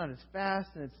smaller. It's not as fast.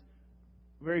 And it's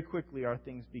very quickly our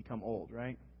things become old,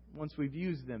 right? Once we've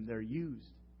used them, they're used.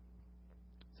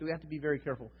 So we have to be very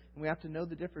careful. And we have to know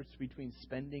the difference between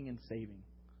spending and saving.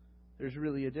 There's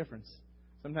really a difference.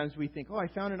 Sometimes we think, I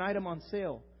found an item on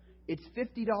sale. It's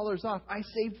 $50 off. I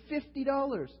saved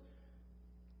 $50.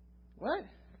 What?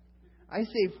 I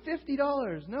saved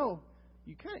 $50. No.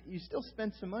 You still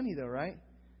spent some money though, right?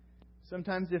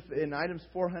 Sometimes if an item's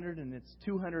 $400 and it's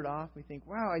 $200 off, we think,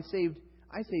 wow, I saved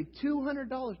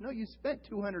 $200. No, you spent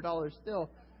 $200 still.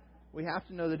 We have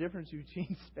to know the difference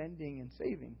between spending and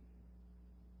saving.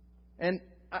 And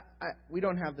we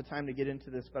don't have the time to get into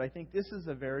this, but I think this is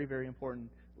a very, very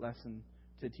important lesson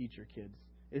to teach your kids,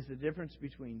 is the difference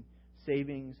between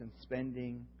savings and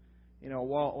spending.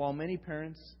 While many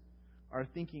parents are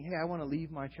thinking, hey, I want to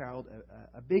leave my child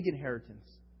a big inheritance,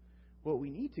 what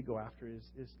we need to go after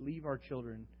is leave our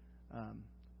children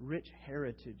rich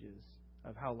heritages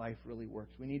of how life really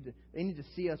works. They need to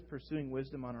see us pursuing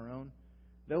wisdom on our own.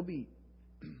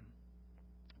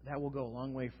 That will go a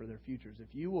long way for their futures.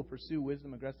 If you will pursue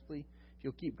wisdom aggressively, if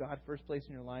you'll keep God first place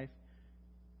in your life,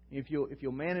 if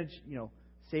you'll manage,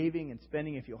 saving and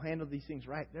spending, if you'll handle these things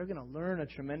right, they're going to learn a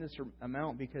tremendous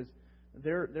amount, because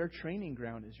their training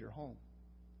ground is your home.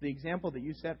 The example that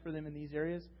you set for them in these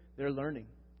areas, they're learning.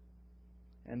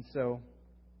 And so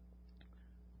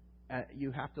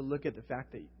you have to look at the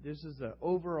fact that this is an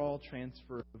overall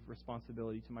transfer of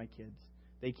responsibility to my kids.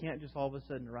 They can't just all of a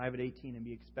sudden arrive at 18 and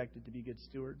be expected to be good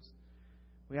stewards.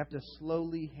 We have to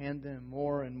slowly hand them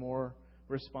more and more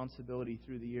responsibility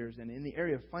through the years. And in the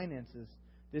area of finances,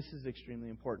 this is extremely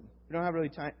important. We don't have really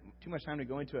too much time to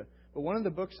go into it. But one of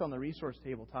the books on the resource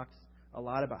table talks a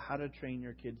lot about how to train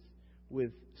your kids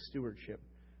with stewardship.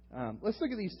 Let's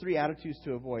look at these 3 attitudes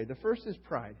to avoid. The first is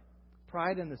pride.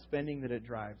 Pride and the spending that it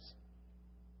drives.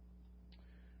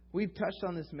 We've touched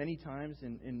on this many times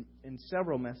in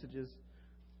several messages.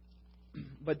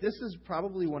 But this is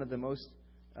probably one of the most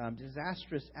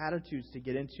disastrous attitudes to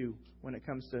get into when it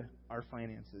comes to our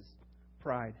finances.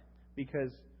 Pride.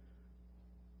 Because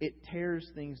it tears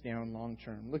things down long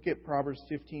term. Look at Proverbs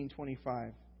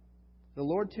 15:25. The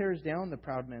Lord tears down the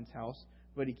proud man's house,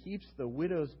 but He keeps the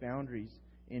widow's boundaries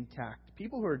intact.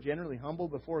 People who are generally humble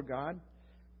before God,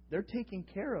 they're taken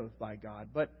care of by God.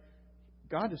 But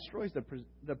God destroys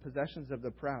the possessions of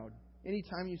the proud.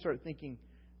 Anytime you start thinking,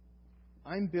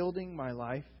 I'm building my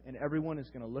life, and everyone is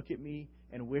going to look at me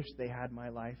and wish they had my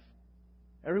life.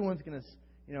 Everyone's going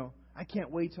to, I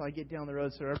can't wait till I get down the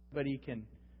road so everybody can,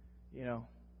 so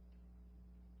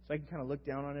I can kind of look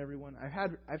down on everyone.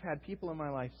 I've had people in my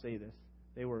life say this.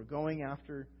 They were going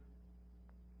after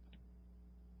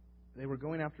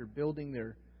building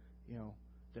their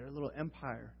little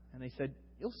empire, and they said,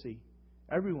 "You'll see.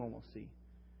 Everyone will see."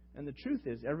 And the truth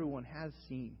is, everyone has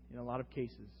seen in a lot of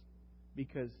cases,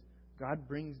 because God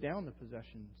brings down the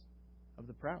possessions of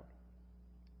the proud.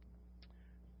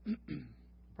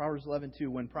 Proverbs 11:2.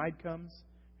 When pride comes,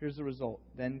 here's the result.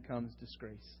 Then comes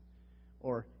disgrace.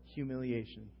 or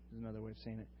humiliation is another way of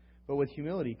saying it. But with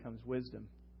humility comes wisdom.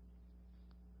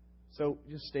 So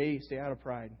just stay out of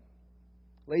pride.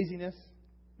 Laziness,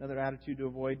 another attitude to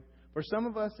avoid. For some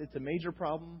of us, it's a major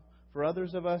problem. For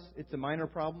others of us, it's a minor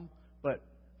problem. But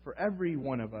for every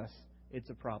one of us, it's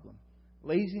a problem.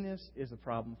 Laziness is a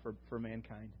problem for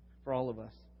mankind, for all of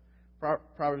us.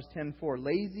 Proverbs 10:4,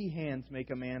 lazy hands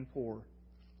make a man poor,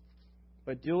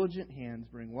 but diligent hands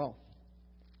bring wealth.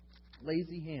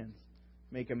 Lazy hands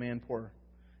make a man poor.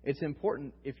 It's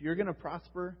important, if you're going to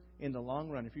prosper in the long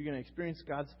run, if you're going to experience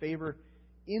God's favor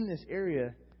in this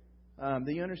area,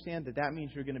 that you understand that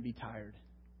means you're going to be tired.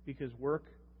 Because work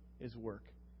is work.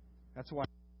 That's why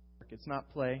it's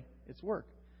not play, it's work.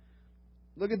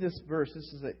 Look at this verse.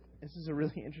 This is a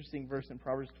really interesting verse in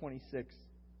Proverbs 26. It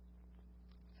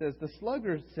says, the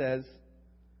sluggard says,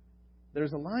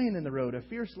 there's a lion in the road, a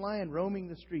fierce lion roaming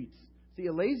the streets. See,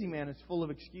 a lazy man is full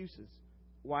of excuses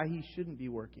why he shouldn't be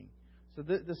working. So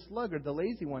the sluggard, the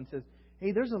lazy one, says,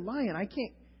 hey, there's a lion.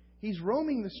 He's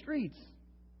roaming the streets.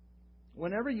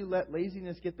 Whenever you let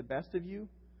laziness get the best of you,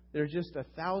 there's just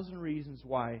 1,000 reasons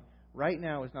why right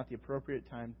now is not the appropriate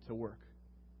time to work.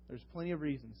 There's plenty of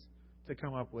reasons to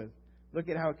come up with. Look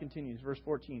at how it continues. Verse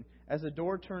 14. As a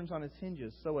door turns on its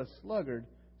hinges, so a sluggard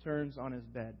turns on his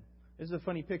bed. This is a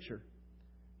funny picture.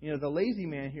 You know, the lazy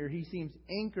man here, he seems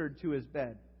anchored to his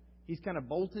bed. He's kind of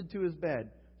bolted to his bed.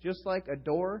 Just like a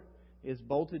door is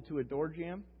bolted to a door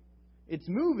jamb. It's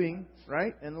moving,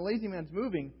 right? And the lazy man's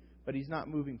moving, but he's not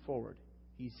moving forward.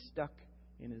 He's stuck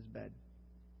in his bed.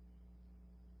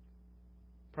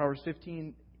 Proverbs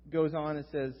 15 goes on and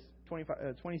says,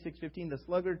 26:15, the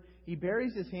sluggard, he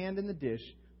buries his hand in the dish,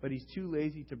 but he's too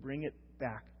lazy to bring it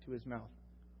back to his mouth.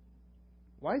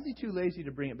 Why is he too lazy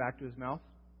to bring it back to his mouth?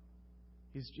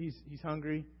 He's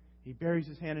hungry. He buries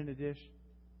his hand in the dish.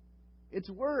 It's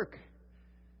work.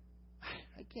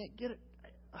 I can't get it.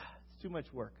 It's too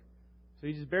much work. So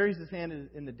he just buries his hand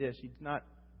in the dish.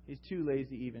 He's too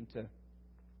lazy even to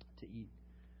eat.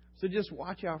 So just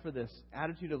watch out for this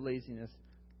attitude of laziness.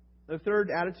 The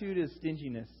third attitude is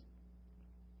stinginess.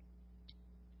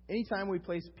 Anytime we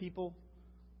place people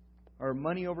or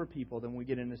money over people, then we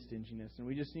get into stinginess. And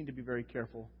we just need to be very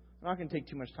careful. I'm not going to take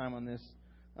too much time on this.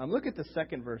 Look at the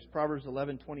second verse, Proverbs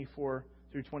 11:24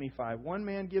 through 25. One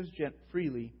man gives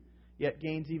freely, yet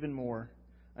gains even more.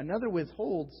 Another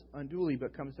withholds unduly,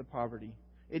 but comes to poverty.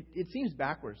 It seems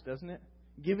backwards, doesn't it?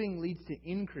 Giving leads to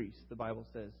increase, the Bible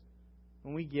says.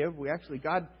 When we give,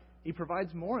 God, He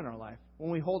provides more in our life.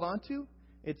 When we hold on to,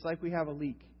 it's like we have a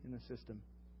leak in the system.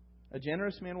 A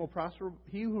generous man will prosper.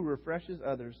 He who refreshes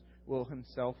others will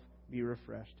himself be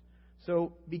refreshed.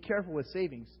 So be careful with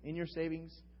savings. In your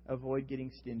savings, avoid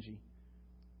getting stingy.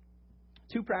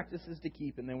 2 practices to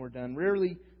keep, and then we're done.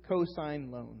 Rarely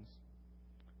co-sign loans.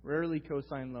 Rarely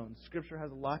co-sign loans. Scripture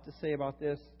has a lot to say about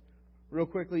this. Real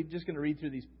quickly, just going to read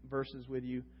through these verses with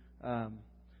you.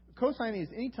 Co-signing is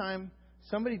anytime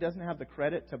somebody doesn't have the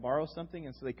credit to borrow something,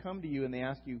 and so they come to you and they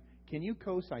ask you, can you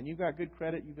co-sign? You've got good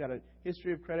credit. You've got a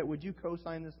history of credit. Would you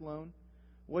co-sign this loan?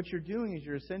 What you're doing is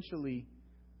you're essentially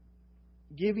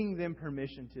giving them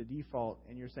permission to default,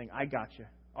 and you're saying, I got you.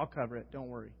 I'll cover it. Don't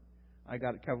worry. I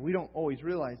got it covered. We don't always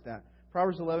realize that.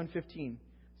 Proverbs 11:15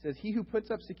 says, he who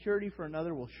puts up security for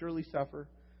another will surely suffer,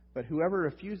 but whoever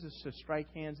refuses to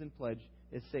strike hands in pledge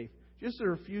is safe. Just a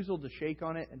refusal to shake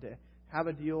on it and to have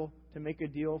a deal, to make a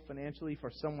deal financially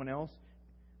for someone else.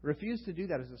 Refuse to do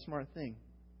that is a smart thing.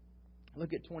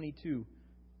 Look at 22.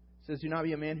 It says, do not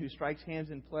be a man who strikes hands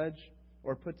in pledge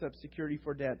or puts up security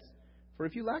for debts. For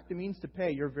if you lack the means to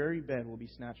pay, your very bed will be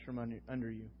snatched from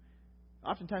under you.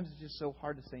 Oftentimes it's just so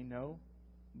hard to say no,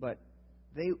 but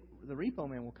the repo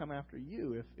man will come after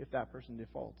you if that person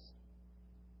defaults.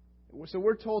 So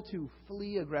we're told to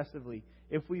flee aggressively.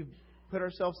 If we've put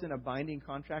ourselves in a binding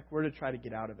contract, we're to try to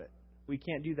get out of it. We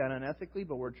can't do that unethically,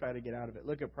 but we're trying to get out of it.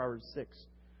 Look at Proverbs 6.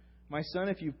 My son,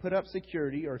 if you've put up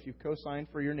security, or if you've co-signed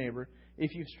for your neighbor,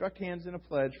 if you've struck hands in a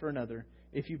pledge for another,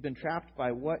 if you've been trapped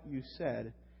by what you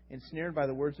said, ensnared by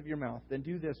the words of your mouth, then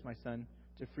do this, my son,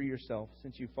 to free yourself,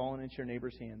 since you've fallen into your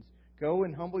neighbor's hands. Go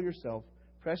and humble yourself.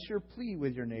 Press your plea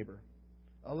with your neighbor.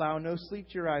 Allow no sleep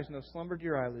to your eyes, no slumber to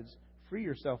your eyelids. Free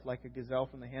yourself like a gazelle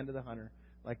from the hand of the hunter,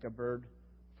 like a bird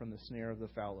from the snare of the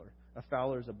fowler. A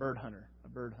fowler is a bird hunter.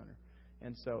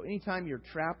 And so anytime you're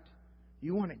trapped,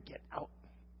 you want to get out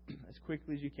as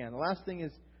quickly as you can. The last thing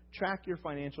is track your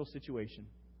financial situation.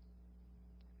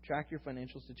 Track your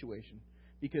financial situation.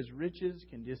 Because riches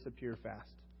can disappear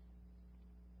fast.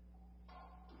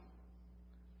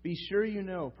 Be sure you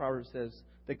know, Proverbs says,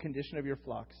 the condition of your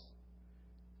flocks.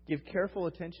 Give careful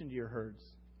attention to your herds,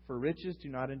 for riches do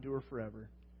not endure forever,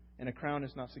 and a crown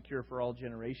is not secure for all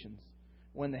generations.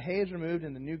 When the hay is removed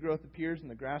and the new growth appears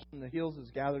and the grass from the hills is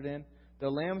gathered in, the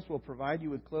lambs will provide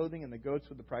you with clothing and the goats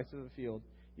with the price of the field.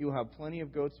 You will have plenty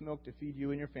of goat's milk to feed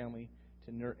you and your family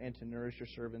and to nourish your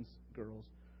servant girls.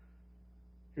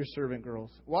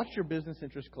 Watch your business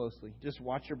interests closely. Just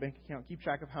watch your bank account. Keep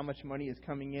track of how much money is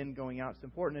coming in, going out. It's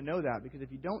important to know that, because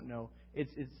if you don't know,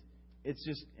 it's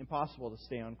just impossible to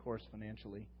stay on course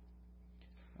financially.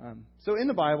 So in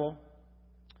the Bible,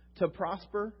 to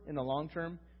prosper in the long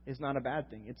term is not a bad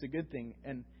thing. It's a good thing.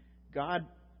 And God,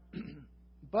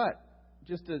 but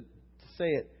just to say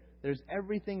it, there's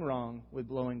everything wrong with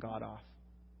blowing God off.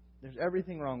 There's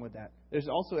everything wrong with that. There's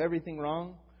also everything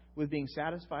wrong with being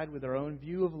satisfied with our own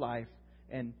view of life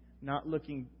and not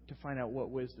looking to find out what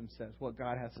wisdom says, what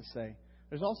God has to say.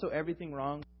 There's also everything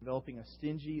wrong with developing a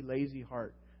stingy, lazy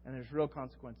heart, and there's real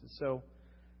consequences. So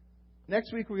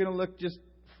next week we're going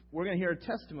to hear a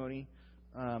testimony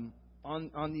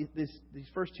on these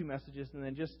first two messages, and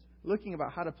then just looking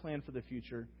about how to plan for the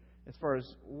future as far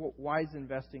as wise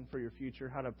investing for your future,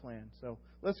 how to plan. So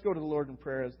let's go to the Lord in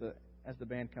prayer as the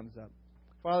band comes up.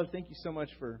 Father, thank you so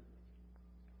much for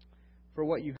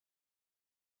what you